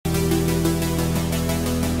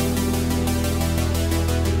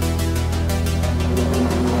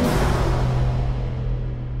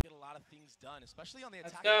fun, especially on the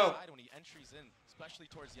Let's attacking go. side when he entries in, especially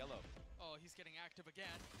towards yellow. Oh, he's getting active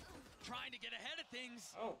again. Trying to get ahead of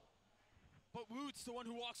things. Oh. But Woot's the one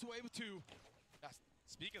who walks away with 2.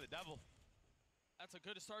 Speak of the devil. That's as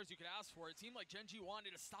good a start as you could ask for. It seemed like Gen G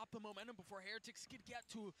wanted to stop the momentum before Heretics could get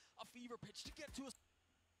to a fever pitch, to get to a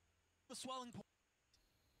swelling point.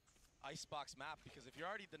 ICEBOX map, because if you're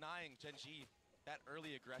already denying Gen G that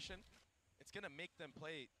early aggression, it's going to make them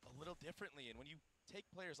play a little differently. And when you take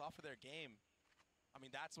players off of their game, I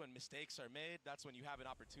mean, that's when mistakes are made. That's when you have an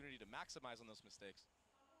opportunity to maximize on those mistakes.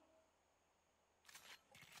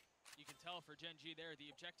 You can tell for Gen G there, the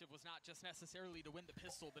objective was not just necessarily to win the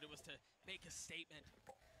pistol, but it was to make a statement.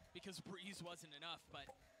 Because Breeze wasn't enough, but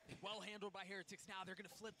well handled by Heretics. Now they're going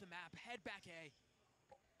to flip the map, head back A,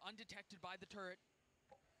 undetected by the turret.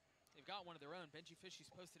 They've got one of their own. Benji Fishy's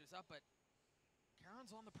posted his up, but Karon's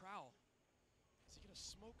on the prowl. Is he going to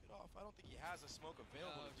smoke it off? I don't think he has a smoke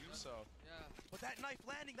available to do so. Yeah. But that knife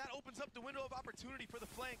landing, that opens up the window of opportunity for the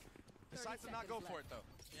flank. Decides to not go for it, though.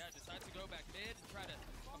 Yeah, decides to go back mid and try to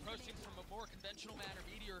approach things from a more conventional manner.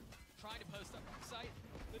 Meteor trying to post up sight.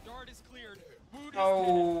 The dart is cleared. Woot is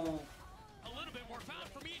dead. A little bit more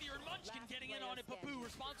found for Meteor, and Munchkin getting in on it, but Boo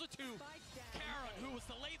responds with 2. Karon, who was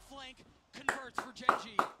the late flank, converts for Gen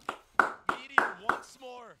G. Meteor once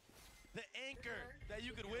more. The anchor that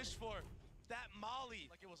you could wish for. That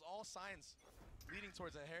molly. Like it was all signs leading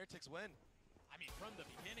towards a Heretics win. I mean, from the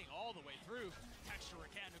beginning all the way through, Texture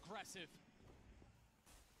again aggressive.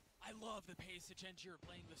 I love the pace that Gen G are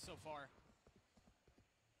playing this so far.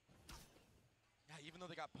 Yeah, even though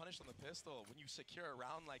they got punished on the pistol, when you secure a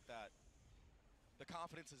round like that, the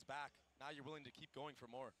confidence is back. Now you're willing to keep going for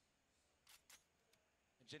more.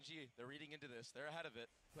 And Gen G, they're reading into this. They're ahead of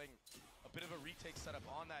it, playing a bit of a retake setup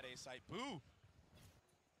on that A site. Boo!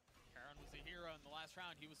 Karon was the hero in the last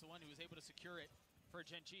round. He was the one who was able to secure it for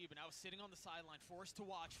Gen G, but now sitting on the sideline, forced to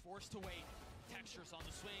watch, forced to wait. Textures on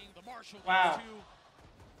the swing, the Marshall Wow. gets 2,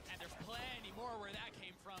 and there's plenty more where that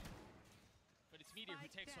came from. But it's Meteor who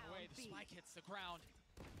takes one away. The spike hits the ground.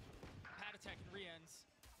 Patatek and Riens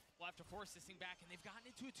will have to force this thing back, and they've gotten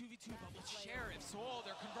into a 2v2, but with Sheriffs, oh,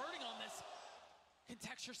 they're converting on this. Can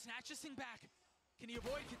Texture snatch this thing back? Can he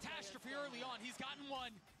avoid catastrophe early on? He's gotten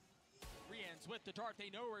 1. Riens with the dart, they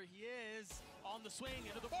know where he is. On the swing,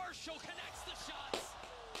 into the Marshall, connects the shots.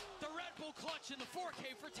 The Red Bull clutch in the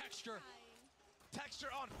 4K for Texture. Texture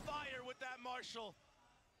on fire with that Marshall.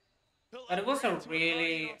 But it was a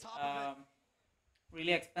really,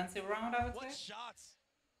 really expensive round, I would What say. shots?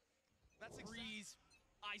 That's Breeze,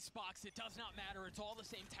 ICEBOX, it does not matter. It's all the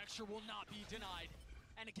same. Texture will not be denied.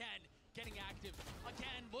 And again, getting active.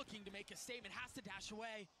 Again, looking to make a statement. Has to dash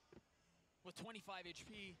away with 25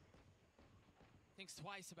 HP. Thinks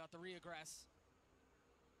twice about the reaggress.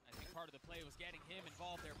 I think part of the play was getting him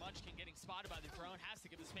involved there. Munchkin getting spotted by the drone. Has to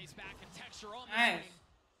give the space back, and Texture on the swing.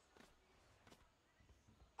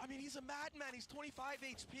 I mean, he's a madman. He's 25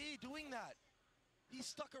 HP doing that. He's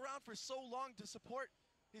stuck around for so long to support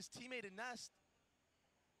his teammate in Nest.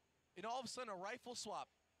 And all of a sudden, a rifle swap.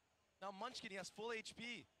 Now Munchkin, he has full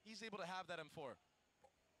HP. He's able to have that M4.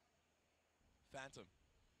 Phantom.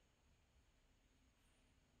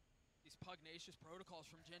 These pugnacious protocols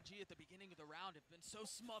from Gen G at the beginning of the round have been so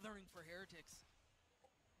smothering for Heretics.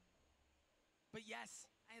 But yes,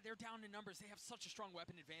 they're down in numbers. They have such a strong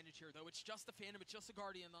weapon advantage here, though. It's just the Phantom, it's just the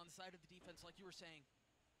Guardian on the side of the defense, like you were saying.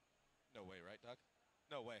 No way, right, Doug?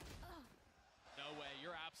 No way. No way,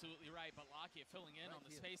 you're absolutely right. But Lakia filling in on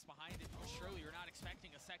the space behind it. Oh, surely you're not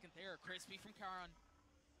expecting a second there. Crispy from Karon.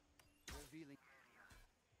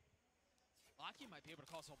 Lakia might be able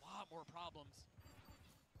to cause a lot more problems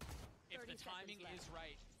if the timing is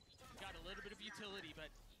right. Got a little bit of utility,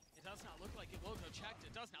 but it does not look like it. Logo checked.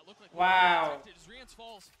 It does not look like it. Wow. As Riens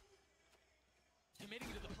falls.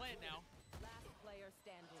 Committing to the plant now. Last player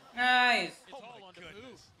standing. Nice. It's all on to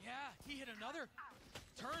Boo. Yeah, he hit another.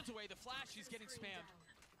 Turns away the flash. He's getting spammed.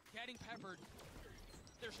 Getting peppered.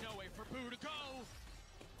 There's no way for Boo to go.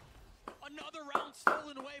 Another round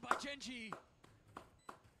stolen away by Gen G.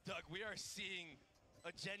 Doug, we are seeing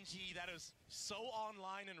a Gen G that is so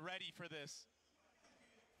online and ready for this.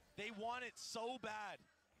 They want it so bad.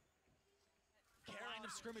 Line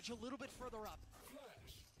of scrimmage a little bit further up.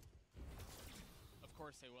 Of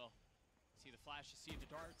course they will. See the flashes, see the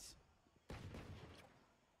darts.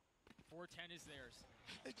 410 is theirs.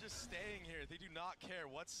 They're just staying here. They do not care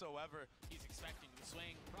whatsoever. He's expecting the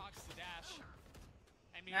swing, rocks the dash.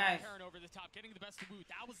 And Nice. Karen over the top, getting the best of Woot.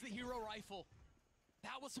 That was the hero rifle.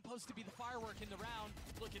 That was supposed to be the firework in the round.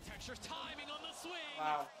 Look at Texture's timing on the swing.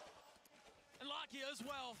 Wow. And Lakia as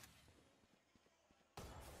well.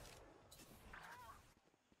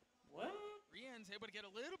 What? Rians able to get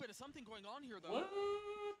a little bit of something going on here, though. What?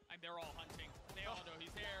 And they're all hunting. They all know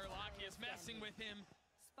he's there. Locky is messing with him.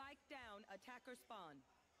 Spike down, attacker spawn.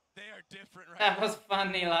 They are different right That now. was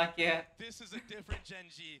funny, Lakia. This is a different Gen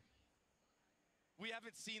G. We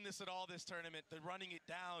haven't seen this at all this tournament. They're running it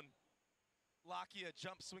down. Lakia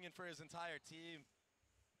jump swinging for his entire team.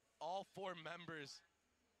 All 4 members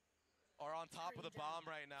are on top of the bomb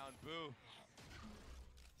right now, and Boo.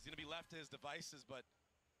 He's gonna be left to his devices, but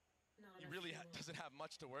he really doesn't have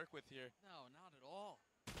much to work with here. No, not at all.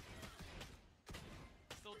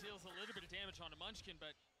 Still deals a little bit of damage onto Munchkin,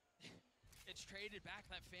 but it's traded back.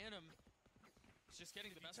 That Phantom is just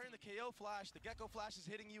getting the best. You turn the KO flash, the Gecko flash is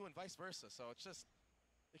hitting you, and vice versa. So it's just,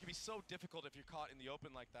 it can be so difficult if you're caught in the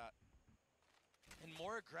open like that. And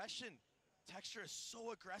more aggression. Texture is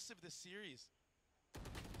so aggressive this series.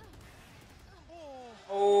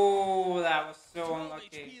 Oh, that was so 12 unlucky.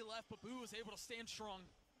 HP left, but Boo was able to stand strong.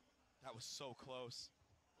 That was so close.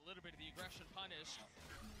 A little bit of the aggression punished.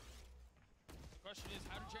 The question is,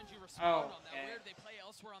 how did Gen G respond on that? Okay. Where do they play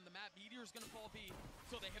elsewhere on the map? Meteor's gonna fall B,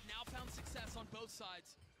 so they have now found success on both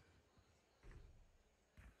sides.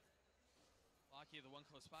 Lakia, the one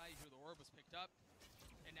close by, here the orb was picked up.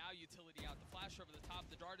 And now utility out. The flash over the top,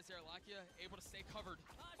 the dart is there. Lakia able to stay covered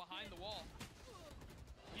behind the wall.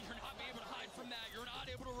 You're not able to hide from that. You're not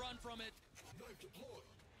able to run from it.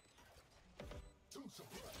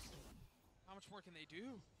 How much more can they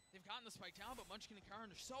do? They've gotten the spike down, but Munchkin and Karen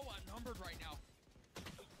are so outnumbered right now.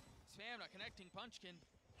 Spam not connecting Munchkin.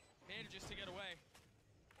 Manages to get away.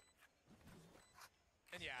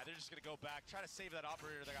 And yeah, they're just gonna go back, try to save that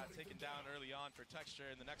operator that got taken down early on for Texture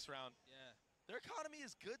in the next round. Yeah. Their economy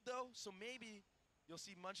is good though, so maybe you'll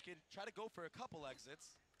see Munchkin try to go for a couple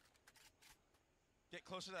exits. Get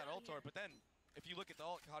closer to that ult orb, but then if you look at the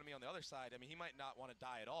ult economy on the other side, I mean, he might not want to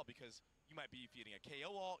die at all because you might be feeding a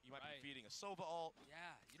KO ult, you might be feeding a Sova ult.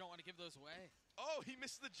 Yeah, you don't want to give those away. Oh, he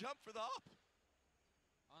missed the jump for the up.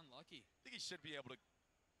 Unlucky. I think he should be able to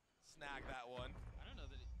snag that one. I don't know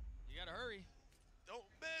that you gotta hurry. Don't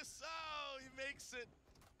miss. Oh, he makes it.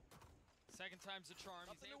 Second time's a charm.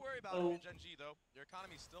 Nothing to worry about in Gen G though. Their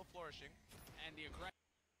economy's still flourishing. And the aggression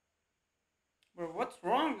Bro, what's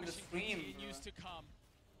wrong with the stream, continues to come.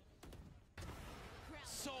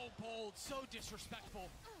 So bold, so disrespectful.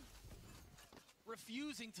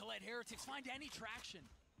 Refusing to let Heretics find any traction.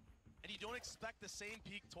 And you don't expect the same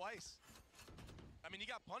peak twice. I mean, he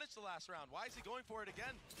got punished the last round. Why is he going for it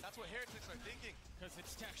again? That's what Heretics are thinking. Because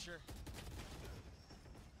it's Texture.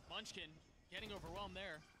 Munchkin getting overwhelmed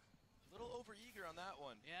there. A little overeager on that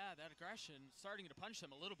one. Yeah, that aggression starting to punch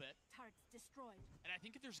them a little bit. Targets destroyed. And I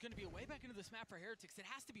think if there's going to be a way back into this map for Heretics, it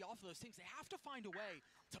has to be off of those things. They have to find a way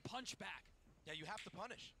to punch back. Yeah, you have to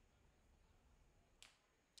punish.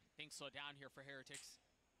 Things slow down here for Heretics.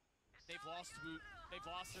 They've lost Woot, they've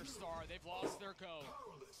lost their star, they've lost their go.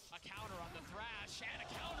 A counter on the Thrash, and a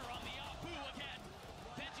counter on the Boo again.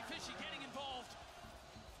 Benji Fishy getting involved.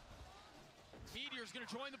 Meteor's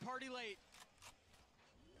gonna join the party late.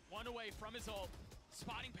 One away from his ult.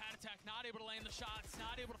 Spotting Pad Attack, not able to land the shots,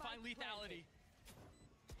 not able to find lethality.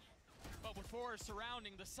 But with Forest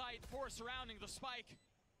surrounding the site, Forest surrounding the spike.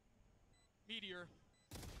 Meteor,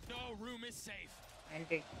 no room is safe.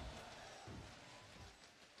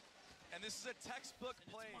 And this is a textbook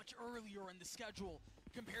play. It's much earlier in the schedule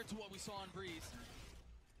compared to what we saw on Breeze.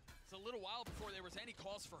 It's a little while before there was any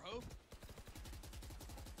cause for hope.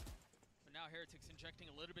 But now Heretics injecting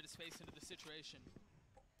a little bit of space into the situation.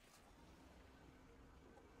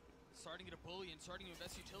 Starting to get a bully and starting to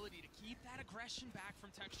invest utility to keep that aggression back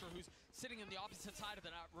from Texture, who's sitting on the opposite side of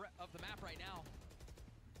the map right now.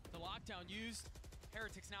 The lockdown used.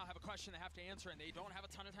 Heretics now have a question they have to answer, and they don't have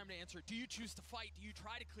a ton of time to answer. Do you choose to fight? Do you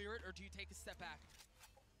try to clear it, or do you take a step back?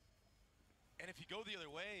 And if you go the other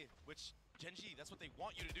way, which Gen G, that's what they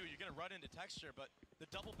want you to do, you're gonna run into Texture, but the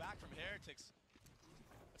double back from Heretics,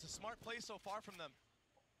 it's a smart play so far from them.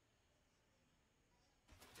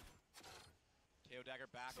 KO Dagger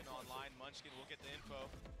back and online. Munchkin will get the info.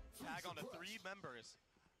 Tag onto 3 members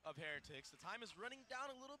of Heretics. The time is running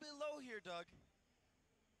down a little bit low here, Doug.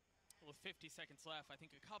 With 50 seconds left, I think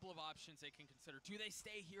a couple of options they can consider. Do they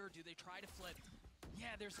stay here? Do they try to flip?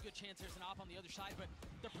 Yeah, there's a good chance there's an op on the other side, but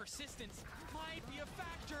the persistence might be a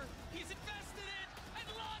factor. He's invested it, and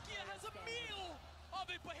Lakia has a meal of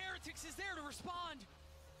it, but Heretics is there to respond.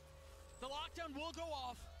 The lockdown will go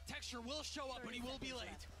off. Texture will show up, but he will be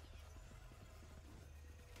late.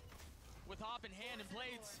 With op in hand and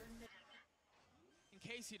blades, in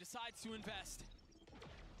case he decides to invest,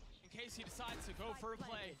 in case he decides to go for a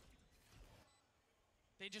play.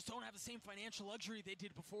 They just don't have the same financial luxury they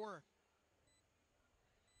did before.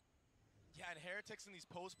 Yeah, and Heretics in these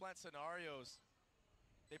post-plant scenarios,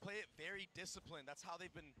 they play it very disciplined. That's how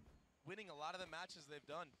they've been winning a lot of the matches they've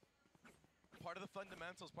done. Part of the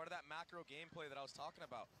fundamentals, part of that macro gameplay that I was talking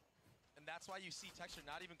about. And that's why you see Texture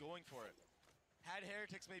not even going for it. Had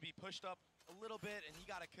Heretics maybe pushed up a little bit and he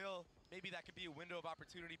got a kill, maybe that could be a window of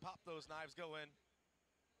opportunity. Pop those knives, go in.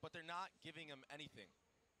 But they're not giving him anything.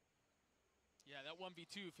 Yeah, that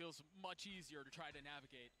 1v2 feels much easier to try to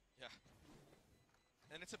navigate. Yeah.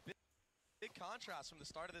 And it's a big contrast from the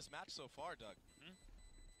start of this match so far, Doug.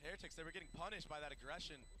 Heretics, they were getting punished by that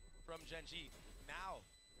aggression from Gen G. Now,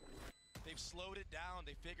 they've slowed it down,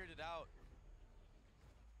 they figured it out.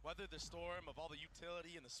 Weathered the storm of all the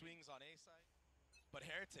utility and the swings on A side. But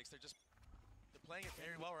Heretics, they're playing it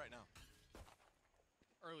very well right now.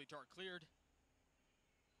 Early dart cleared.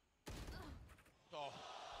 Oh.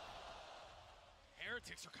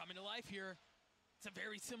 Heretics are coming to life here. It's a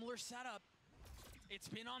very similar setup. It's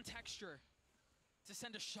been on Texture to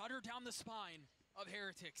send a shutter down the spine of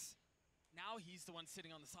Heretics. Now he's the one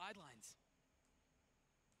sitting on the sidelines.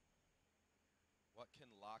 What can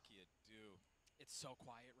Lakia do? It's so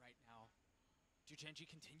quiet right now. Do Genji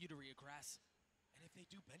continue to regress? And if they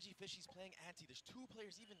do, Benji Fishy's playing anti. There's two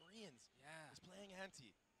players, even Rians is playing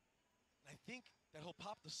anti. And I think that he'll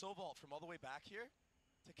pop the Sovault from all the way back here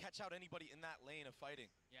to catch out anybody in that lane of fighting.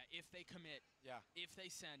 Yeah, if they commit. Yeah. If they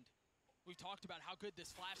send. We've talked about how good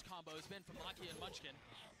this flash combo has been from Lakia and Munchkin.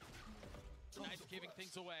 The knife giving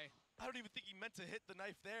things away. I don't even think he meant to hit the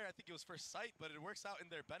knife there. I think it was for sight, but it works out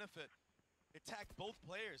in their benefit. It tagged both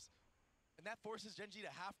players. And that forces Genji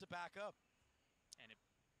to have to back up. And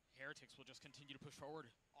Heretics will just continue to push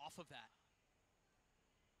forward off of that.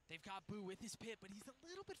 They've got Boo with his pit, but he's a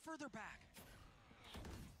little bit further back.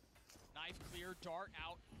 Knife clear, dart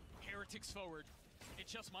out, Heretics forward.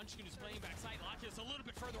 It's just Munchkin who's playing backside. Lakia's a little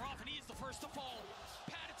bit further off, and he's the first to fall.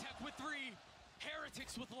 Patatech with 3,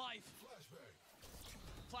 Heretics with life.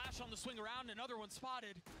 Flash on the swing around, another one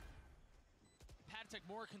spotted. Patatech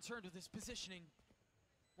more concerned with his positioning,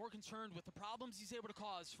 more concerned with the problems he's able to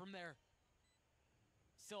cause from there.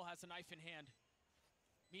 Still has a knife in hand.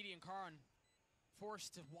 Median Karan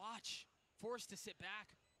forced to watch, forced to sit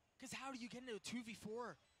back. Because how do you get into a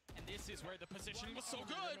 2v4? And this is where the positioning was so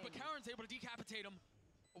good, but Karen's able to decapitate him.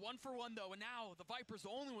 A 1-for-1 though, and now the Viper's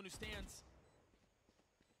the only one who stands.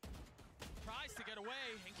 Tries to get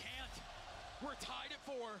away and can't. We're tied at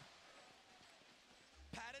 4.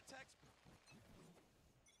 Patatech.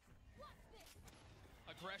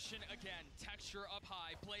 Aggression again, Texture up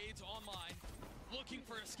high, blades online. Looking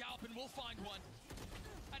for a scalp and we'll find one.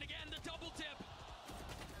 And again, the double dip.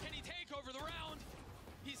 Can he take over the round?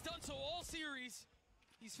 He's done so all series.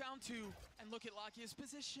 He's found 2, and look at Lakia's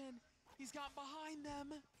position. He's got behind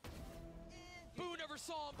them. Boo never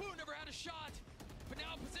saw him, Boo never had a shot. But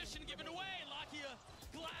now position given away, and Lakia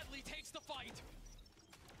gladly takes the fight.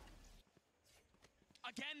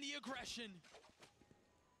 Again, the aggression.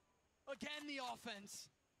 Again, the offense.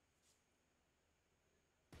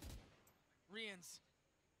 Rians.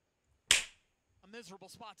 A miserable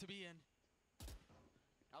spot to be in.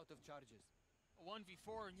 Out of charges. A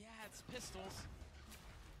 1v4, and yeah, it's pistols.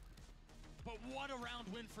 But what a round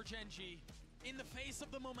win for Genji. In the face of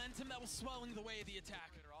the momentum that was swelling the way of the attack.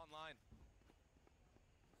 They're online.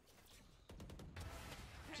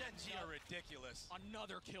 Genji are ridiculous.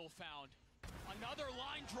 Another kill found. Another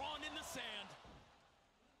line drawn in the sand.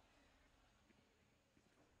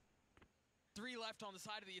 3 left on the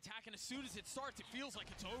side of the attack, and as soon as it starts, it feels like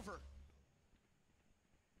it's over.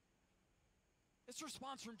 This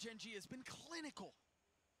response from Genji has been clinical.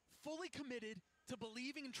 Fully committed to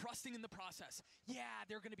believing and trusting in the process. Yeah,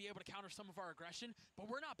 they're going to be able to counter some of our aggression, but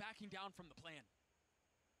we're not backing down from the plan.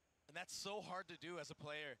 And that's so hard to do as a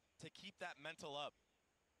player, to keep that mental up.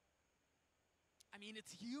 I mean,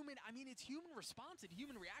 it's human response and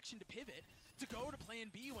human reaction to pivot, to go to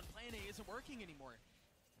plan B when plan A isn't working anymore.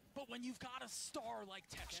 But when you've got a star like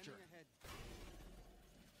Texture.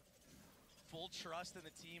 Full trust in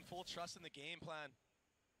the team, full trust in the game plan.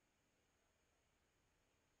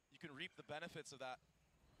 You can reap the benefits of that.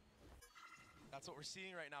 That's what we're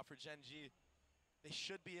seeing right now for Gen G. They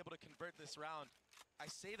should be able to convert this round.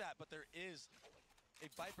 I say that, but there is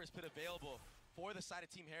a Viper's Pit available for the side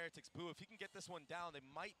of Team Heretics. Boo, if he can get this one down, they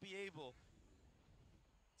might be able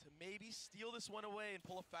to maybe steal this one away and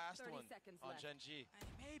pull a fast one on Gen G. And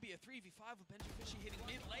maybe a 3v5 with Benji Fishy hitting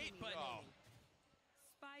mid-late, but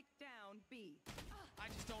Spike down B. I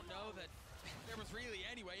just don't know that there was really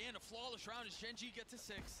any way in. A flawless round as Gen G get to 6.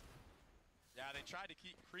 Yeah, they tried to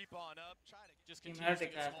creep on up, just Team continue to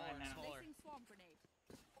Heretics get has smaller and right now. smaller. Placing swarm grenade.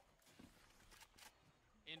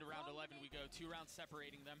 Into round 11 we go. 2 rounds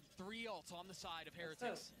separating them. 3 ults on the side of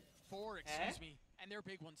Heretics. 4, excuse me. And they're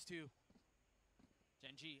big ones too.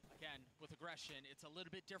 Gen G, again, with aggression. It's a little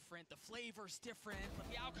bit different. The flavor's different, but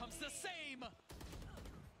the outcome's the same.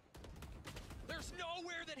 There's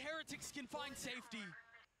nowhere that Heretics can find safety.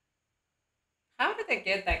 How did they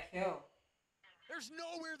get that kill? There's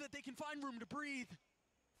nowhere that they can find room to breathe.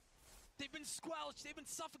 They've been squelched, they've been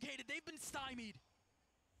suffocated, they've been stymied.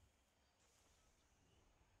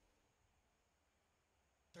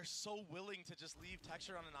 They're so willing to just leave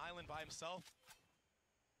Texture on an island by himself.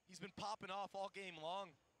 He's been popping off all game long.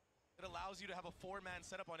 It allows you to have a 4-man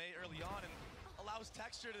setup on A early on and allows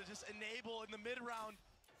Texture to just enable in the mid-round.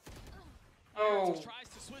 Oh.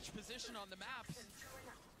 Tries to switch position on the map.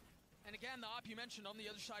 And again, the op you mentioned on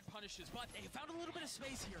the other side punishes, but they found a little bit of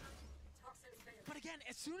space here. But again,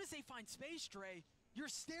 as soon as they find space, Dre,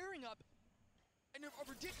 you're staring up a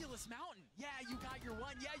ridiculous mountain. Yeah, you got your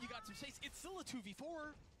one. Yeah, you got some space. It's still a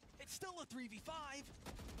 2v4. It's still a 3v5.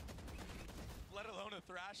 Let alone a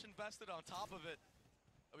Thrash invested on top of it.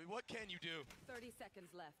 I mean, what can you do? 30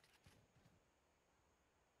 seconds left.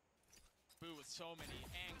 Boo with so many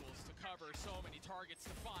angles to cover, so many targets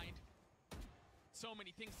to find, so many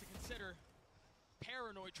things to consider.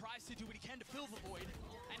 Paranoid tries to do what he can to fill the void,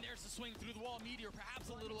 and there's the swing through the wall. Meteor perhaps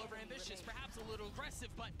a little overambitious, perhaps a little aggressive,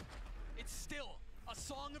 but it's still a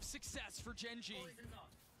song of success for Gen G.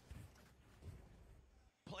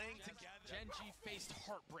 Playing together. Gen G faced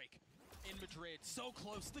heartbreak in Madrid, so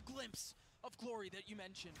close, the glimpse of glory that you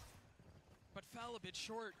mentioned, but fell a bit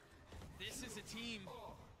short. This is a team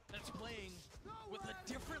that's playing with a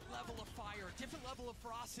different level of fire, a different level of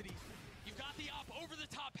ferocity. You've got the op over the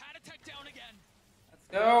top, Patatek down again. Let's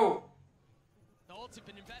go. The ults have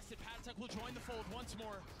been invested, Patatek will join the fold once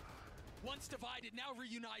more. Once divided, now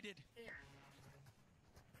reunited.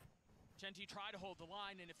 Gen G try to hold the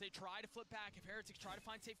line, and if they try to flip back, if Heretics try to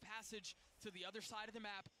find safe passage to the other side of the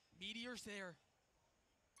map, Meteor's there.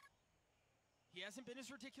 He hasn't been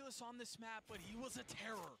as ridiculous on this map, but he was a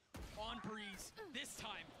terror on Breeze. This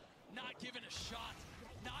time, not given a shot,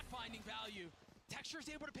 not finding value. Texture's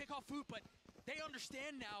able to pick off Foot, but they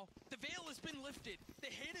understand now. The veil has been lifted.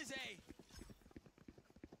 The hit is A.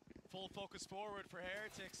 Full focus forward for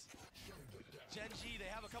Heretics. Gen G, they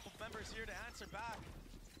have a couple members here to answer back.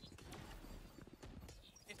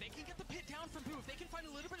 If they can get the pit down from Boo, if they can find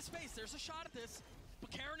a little bit of space, there's a shot at this. But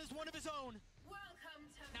Karen is one of his own.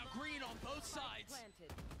 Now green on both sides.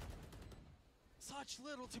 Planted. Such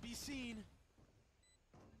little to be seen.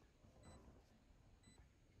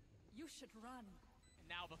 You should run. And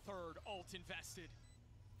now the third ult invested.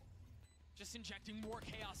 Just injecting more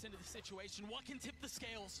chaos into the situation. What can tip the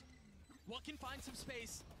scales? What can find some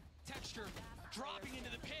space? Texture dropping into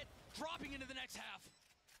the pit, dropping into the next half.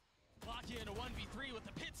 Lock in a 1v3 with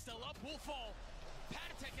the pit still up, will fall.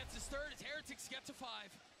 Patatek gets his third as Heretics get to 5.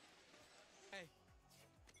 Hey.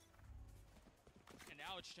 And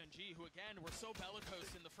now it's Gen G, who again were so bellicose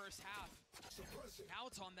in the first half. Now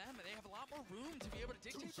it's on them, and they have a lot more room to be able to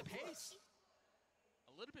dictate the pace.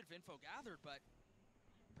 A little bit of info gathered, but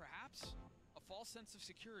perhaps a false sense of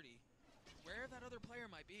security. Where that other player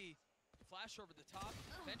might be. Flash over the top.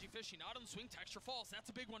 Benji Fishy not on the swing, Texture falls. That's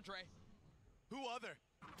a big one, Dre. Who other?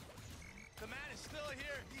 The man is still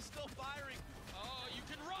here. He's still firing. Oh, you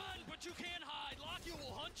can run, but you can't hide. Locky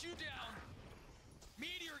will hunt you down.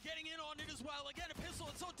 Meteor getting in on it as well. Again, a pistol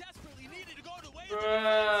that's so desperately needed to go to the way of the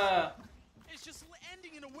defense. It's just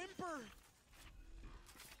ending in a whimper.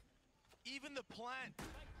 Even the plant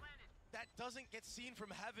that doesn't get seen from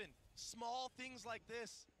heaven. Small things like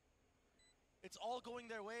this. It's all going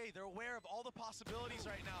their way. They're aware of all the possibilities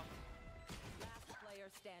right now. Last player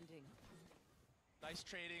standing. Nice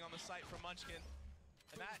trading on the site from Munchkin.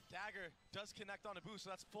 And that dagger does connect on a boost,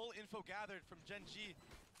 so that's full info gathered from Gen G.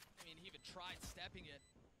 I mean, he even tried stepping it,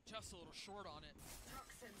 just a little short on it.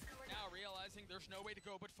 Now realizing there's no way to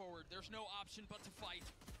go but forward. There's no option but to fight.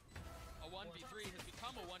 A 1v3 has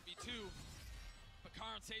become a 1v2. But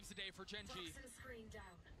Karn saves the day for Gen G.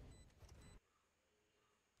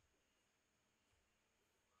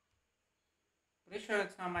 Pretty sure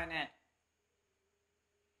it's not my net.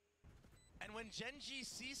 And when Gen G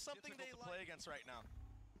sees something they play against right now,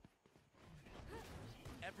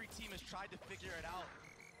 every team has tried to figure it out.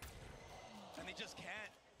 And they just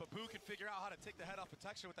can't. But Boo can figure out how to take the head off of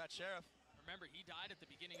Texture with that Sheriff. Remember, he died at the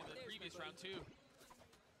beginning of the previous round too.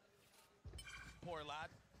 Poor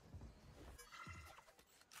lad.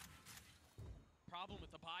 Problem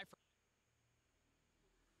with the buy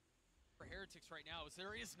for Heretics right now is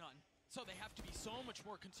there is none. So they have to be so much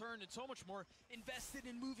more concerned and so much more invested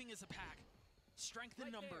in moving as a pack. Strength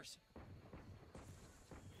in numbers.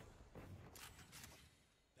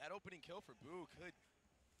 That opening kill for Boo could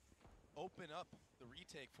open up the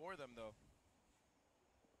retake for them, though.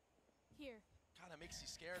 Here. Kind of makes you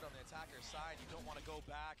scared on the attacker's side. You don't want to go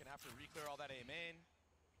back and have to re-clear all that A main.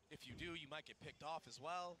 If you do, you might get picked off as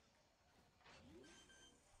well.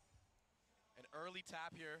 An early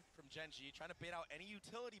tap here from Gen.G, trying to bait out any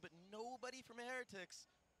utility, but nobody from Heretics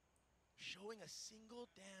showing a single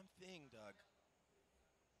damn thing, Doug.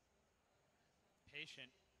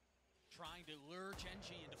 Patient, trying to lure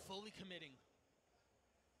Gen.G into fully committing.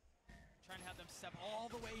 Trying to have them step all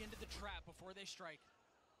the way into the trap before they strike.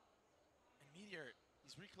 And Meteor,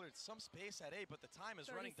 he's re-cleared some space at A, but the time is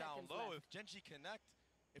 30 running down seconds low. left. If Gen.G connect,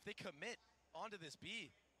 if they commit onto this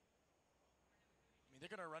B, I mean,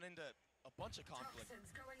 they're gonna run into a bunch of conflict.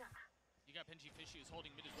 You got Benji Fishy who's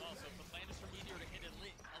holding mid as well, so the plan is for Meteor to hit a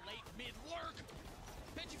late mid lurk.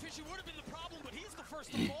 Benji Fishy would have been the problem, but he's the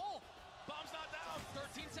first to fall. Bomb's not down.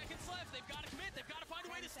 13 seconds left. They've got to commit. They've got to find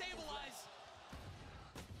a way to stabilize.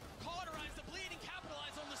 Cauterize the bleed and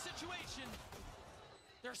capitalize on the situation.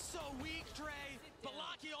 They're so weak, Dre.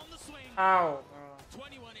 Balaki on the swing. Ow, bro.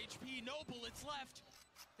 21 HP, no bullets left.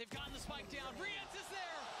 They've gotten the spike down. Rienz is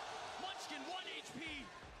there. Munchkin, 1 HP.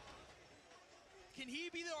 Can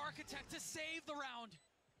he be the architect to save the round?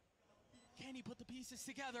 Can he put the pieces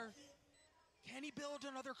together? Can he build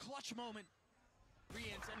another clutch moment?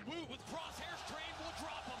 Rienz and Wu with crosshairs trained will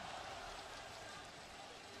drop him.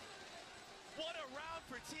 What a round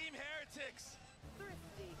for Team Heretics.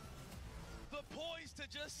 Thrifty. The poise to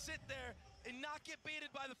just sit there and not get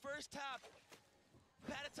baited by the first tap.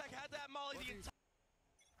 Patatek had that molly the entire.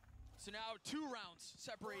 So now 2 rounds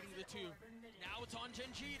separating the two. Now it's on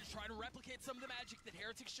Gen.G to try to replicate some of the magic that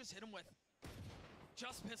Heretics just hit him with.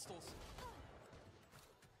 Just pistols.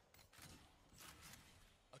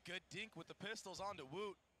 A good dink with the pistols onto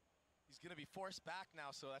Woot. He's gonna be forced back now,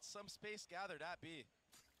 so that's some space gathered at B.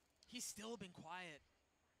 He's still been quiet.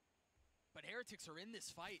 But Heretics are in this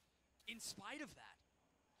fight, in spite of that.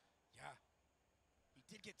 Yeah. He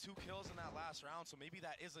did get 2 kills in that last round, so maybe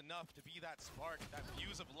that is enough to be that spark, that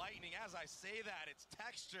fuse of lightning. As I say that, it's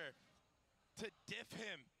texture to diff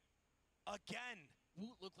him again.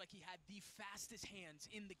 Woot looked like he had the fastest hands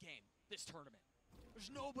in the game this tournament.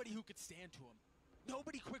 There's nobody who could stand to him.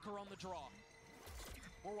 Nobody quicker on the draw.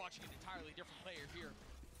 We're watching an entirely different player here.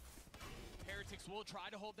 Heretics will try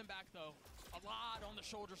to hold them back, though. A lot on the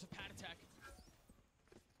shoulders of Patatek.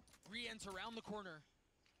 Rienz around the corner.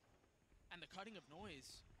 And the cutting of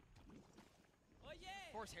noise.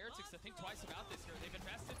 Force Heretics to think twice about this here. They've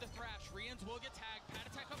invested the Thrash. Rienz will get tagged.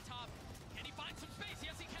 Patatek up top. Can he find some space?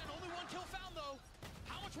 Yes, he can. Only 1 kill found, though.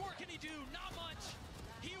 How much more can he do? Not much.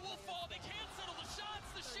 He will fall. They can't settle the shots.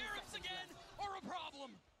 The Sheriffs again are a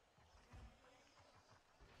problem.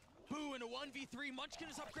 Boo in a 1v3. Munchkin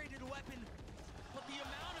has upgraded a weapon. But the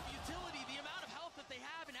amount of utility, the amount of health that they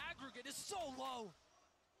have in aggregate is so low.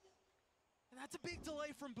 And that's a big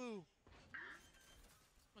delay from Boo.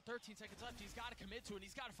 With 13 seconds left, he's got to commit to it.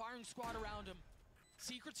 He's got a firing squad around him.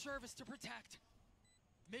 Secret Service to protect.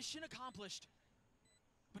 Mission accomplished.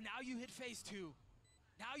 But now you hit phase 2.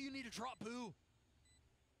 Now you need to drop Boo.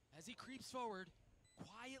 As he creeps forward,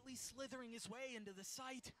 quietly slithering his way into the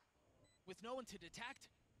site. With no one to detect,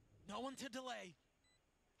 no one to delay.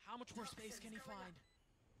 How much more space can he find?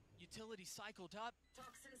 Utility cycled up.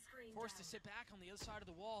 Forced to sit back on the other side of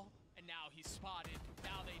the wall. And now he's spotted.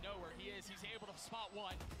 Now they know where he is. He's able to spot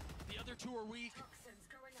 1. The other 2 are weak.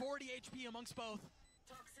 40 HP amongst both.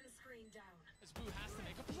 As Boo has to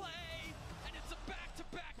make a play. And it's a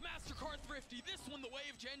back-to-back MasterCard Thrifty. This one the way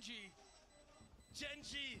of Gen.G.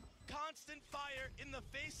 Gen.G, constant fire in the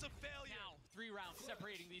face of failure. Now, 3 rounds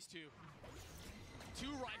separating these two.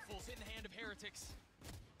 2 rifles in the hand of Heretics.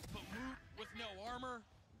 But Woot with no armor.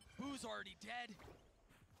 Boo's already dead.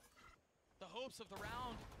 The hopes of the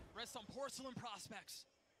round rest on porcelain prospects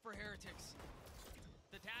for Heretics.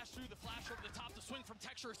 The dash through, the flash over the top, the swing from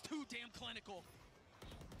Texture is too damn clinical.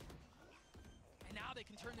 And now they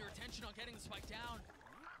can turn their attention on getting the spike down.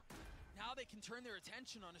 Now they can turn their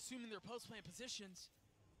attention on assuming their post-plant positions.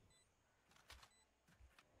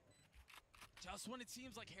 Just when it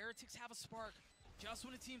seems like Heretics have a spark, just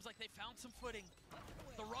when it seems like they found some footing,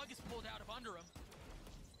 the rug is pulled out of under him.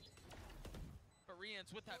 But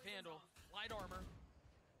Rienz with that Vandal, light armor,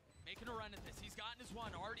 making a run at this. He's gotten his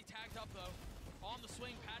 1, already tagged up though. On the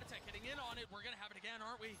swing, Patatek getting in on it. We're gonna have it again,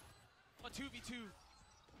 aren't we? A 2v2.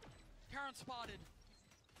 Karen spotted.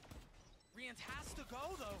 Rienz has to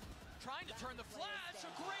go though. Trying to turn the flash.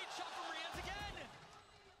 A great shot from Rienz again.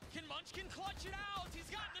 Can Munchkin clutch it out? He's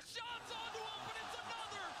gotten the shots onto him, but it's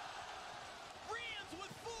another. Rienz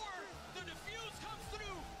with 4. The defuse comes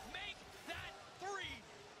through. Make that 3.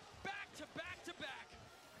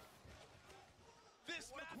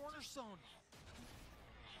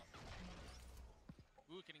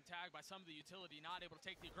 tag by some of the utility, not able to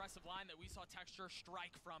take the aggressive line that we saw Texture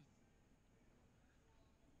strike from.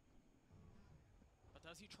 But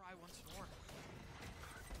does he try once more?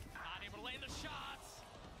 Not able to land the shots.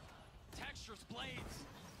 Texture's blades.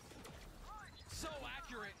 So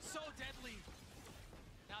accurate, so deadly.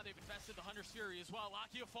 Now they've infested the Hunter's Fury as well.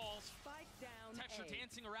 Lakia falls. Spike down. Texture A.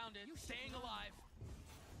 dancing around it, staying alive.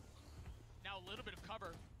 Now a little bit of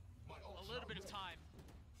cover, a little bit of time,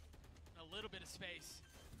 and a little bit of space.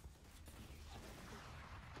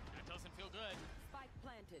 That doesn't feel good. Spike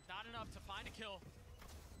planted. Not enough to find a kill.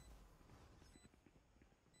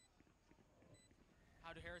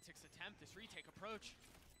 How do Heretics attempt this retake approach?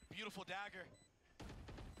 Beautiful dagger.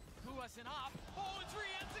 Who has an op? Oh, it's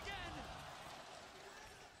Rian's again!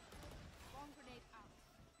 Bomb grenade out.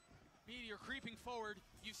 Meteor creeping forward.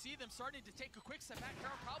 You see them starting to take a quick step back.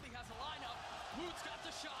 Carol probably has a lineup. Woot's got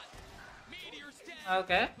the shot. Meteor's dead.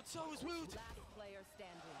 Okay. But so is Woot. Last player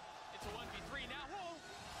standing. It's a 1v3 now. Whoa!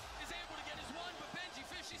 Is able to get his one, but Benji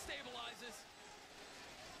Fishy stabilizes.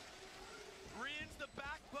 Rian's the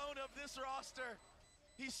backbone of this roster.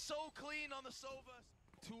 He's so clean on the Sova.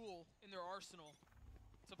 Tool in their arsenal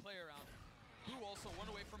to play around. Who also one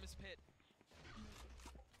away from his pit.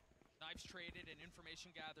 Knives traded and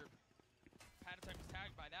information gathered. Patatek was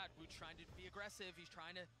tagged by that. Woot's trying to be aggressive. He's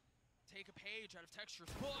trying to take a page out of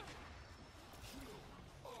Texture's book.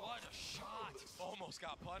 What a shot. Almost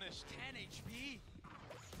got punished. 10 HP.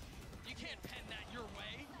 You can't pen that your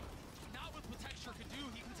way. Not with what Texture can do.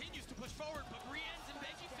 He continues to push forward, but Rienz and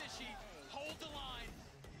Benji Fishy hold the line.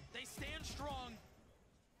 They stand strong.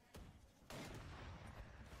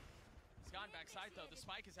 He's gotten backside though. The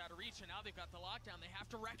spike is out of reach, and now they've got the lockdown they have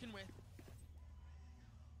to reckon with.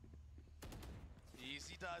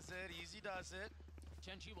 Easy does it, easy does it.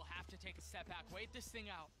 Gen G will have to take a step back, wait this thing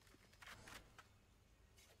out.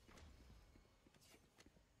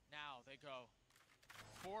 Now they go.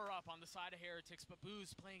 4 up on the side of Heretics, but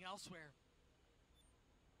Boo's playing elsewhere.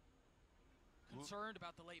 Concerned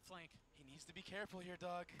about the late flank. He needs to be careful here,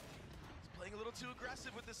 Doug. He's playing a little too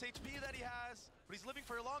aggressive with this HP that he has, but he's living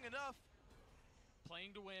for long enough.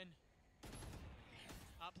 Playing to win.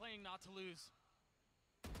 Not playing not to lose.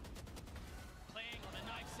 Playing on the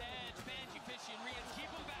knife's edge. Benji, Fishy, and Rianz keep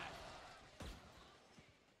him back.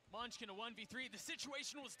 Munchkin a 1v3. The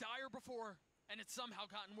situation was dire before, and it's somehow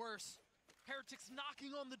gotten worse. Heretics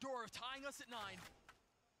knocking on the door of tying us at 9. And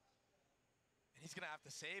he's gonna have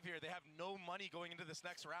to save here. They have no money going into this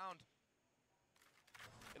next round.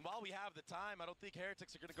 And while we have the time, I don't think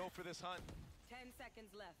Heretics are gonna go for this hunt. 10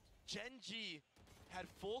 seconds left. Gen G had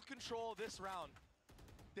full control of this round.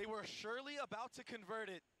 They were surely about to convert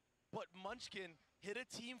it, but Munchkin hit a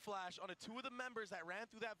team flash on 2 of the members that ran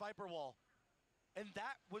through that Viper wall. And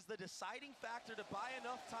that was the deciding factor to buy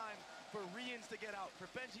enough time for Rianz to get out, for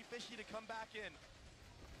Benji Fishy to come back in.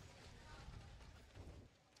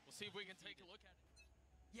 We'll see if we can take a look at it.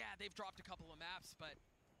 Yeah, they've dropped a couple of maps, but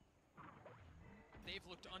they've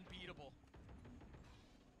looked unbeatable.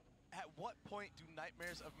 At what point do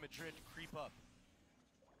Nightmares of Madrid creep up?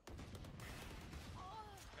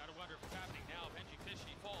 Gotta wonder what's happening now. Benji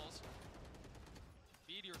Fishy falls.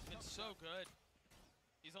 Meteor's been so good.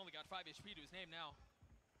 He's only got 5 HP to his name now.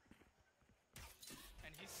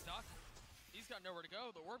 And he's stuck. He's got nowhere to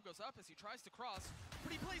go. The orb goes up as he tries to cross,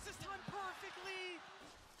 but he plays this time perfectly.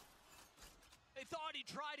 They thought he'd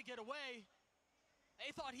try to get away.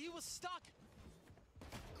 They thought he was stuck.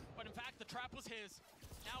 But in fact, the trap was his.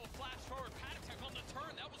 Now a flash forward. Patatek on the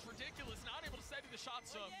turn. That was ridiculous. Not able to steady the shot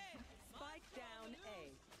sub. Spike down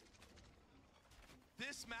A.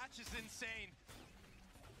 This match is insane.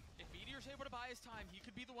 If Meteor's able to buy his time, he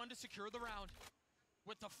could be the one to secure the round.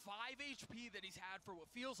 With the 5 HP that he's had for what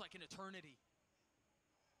feels like an eternity.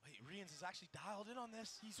 Wait, Rianz is actually dialed in on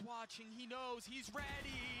this. He's watching, he knows, he's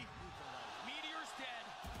ready. Meteor's dead.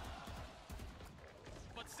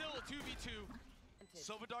 But still a 2v2.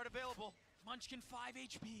 Sova dart available. Munchkin 5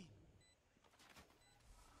 HP.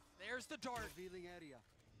 There's the dart. Revealing area.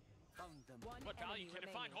 Found them. What value can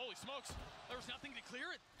it find? Holy smokes. There was nothing to clear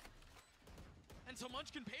it. And so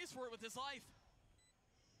Munchkin pays for it with his life.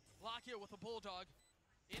 Lakia with a bulldog.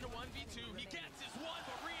 In a 1v2. He gets his one,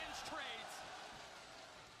 but Rianz trades.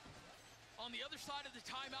 On the other side of the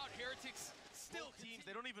timeout, Heretics still Teams,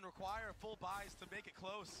 they don't even require full buys to make it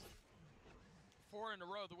close. 4 in a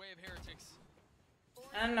row, the way of Heretics.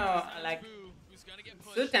 I don't know, like, Boo, who's gonna get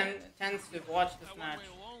Stu pushed. tends to watch this That match. one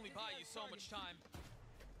way will only buy you so much time.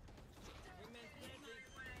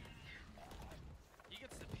 He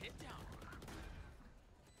gets the pit down.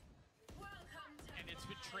 And it's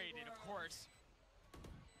been traded, of course.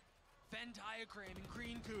 Venn diagram and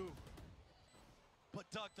green goo. But But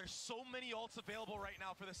Doug, there's so many ults available right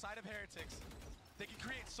now for the side of Heretics. They can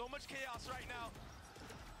create so much chaos right now.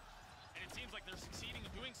 And it seems like they're succeeding in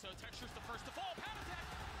doing so. Texture's the first to fall. Patatech,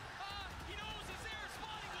 he knows he's there,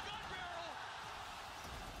 spotting the gun barrel.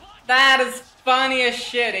 That is funny as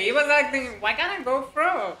shit. He was like thinking, why can't I go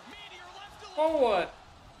through? Meteor left alone. Forward.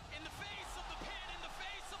 In the face of the pin, in the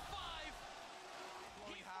face of 5.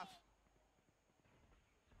 Blowing half.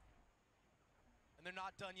 And they're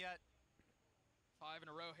not done yet. 5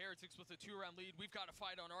 in a row. Heretics with a 2-round lead. We've got a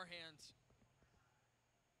fight on our hands.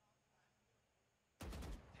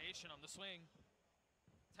 Patient on the swing.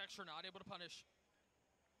 Texture not able to punish.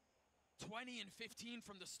 20 and 15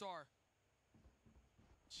 from the start.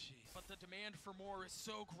 Jeez. But the demand for more is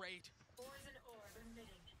so great.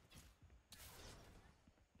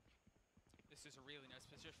 This is a really nice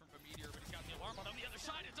position from Meteor, but he's got the alarm on the other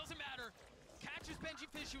side. It doesn't matter. Catches Benji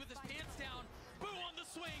Fishy with his pants down. Boo on the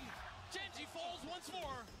swing. Genji falls once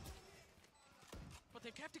more. But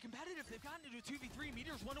they've kept it competitive. They've gotten into a 2v3.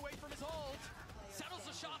 Meteor's 1 away from his ult. Settles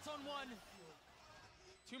the shots on 1.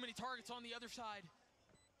 Too many targets on the other side.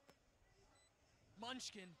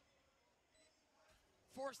 Munchkin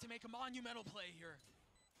forced to make a monumental play here.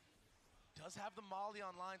 Does have the Molly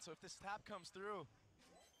online, so if this tap comes through,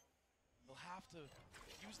 they'll have to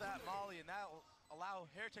use that Molly, and that will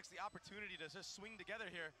allow Heretics the opportunity to just swing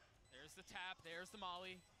together here. There's the tap, there's the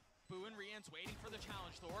Molly. Boo and Rian's waiting for the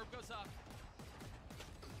challenge. The orb goes up.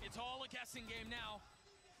 It's all a guessing game now.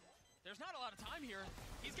 There's not a lot of time here.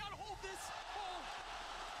 He's got to hold this. Oh,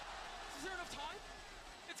 is there enough time?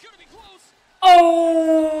 It's gonna be close.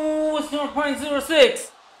 Oh, 0.06.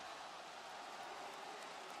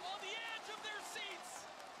 On the edge of their seats,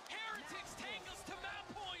 Heretics take us to map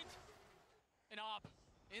point. An op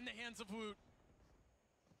in the hands of Woot.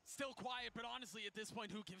 Still quiet, but honestly, at this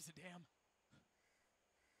point, who gives a damn?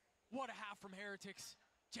 What a half from Heretics.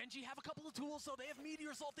 Genji have a couple of tools, so they have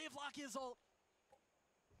Meteor's ult, they have Lakia's ult.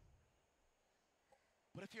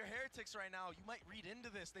 But if you're Heretics right now, you might read into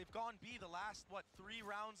this. They've gone B the last, what, 3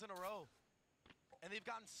 rounds in a row. And they've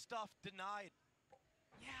gotten stuff denied.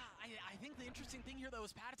 Yeah, I think the interesting thing here, though,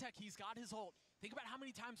 is Patatech, he's got his ult. Think about how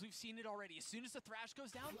many times we've seen it already. As soon as the Thrash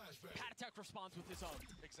goes down, Patatech responds with his own.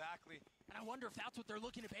 Exactly. And I wonder if that's what they're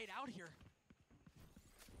looking to bait out here.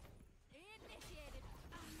 Initiated.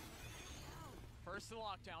 First to the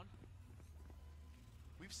lockdown.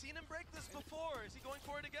 We've seen him break this before. Is he going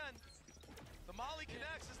for it again? The Molly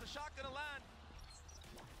connects. Is the shot gonna land?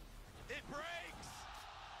 It breaks!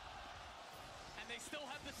 And they still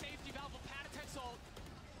have the safety valve of Patatech's ult.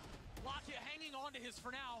 Lakia hanging on to his for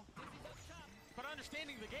now. But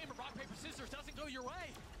understanding the game of rock, paper, scissors doesn't go your way.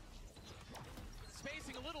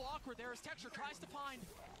 Spacing a little awkward there as Texture tries to find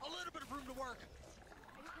a little bit of room to work.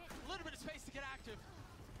 A little bit of space to get active.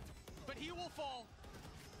 But he will fall.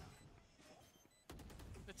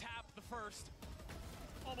 The tap, the first.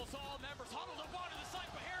 Almost all members huddled up onto the site,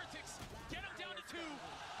 but Heretics get him down to 2.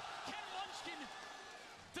 Can Munchkin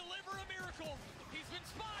deliver a miracle? He's been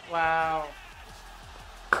spotted. Wow.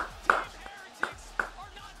 Team Heretics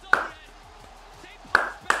are not done yet. They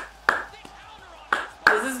punch back. They counter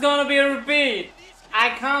on it. This is gonna be a repeat. I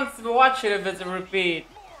can't watch it if it's a repeat.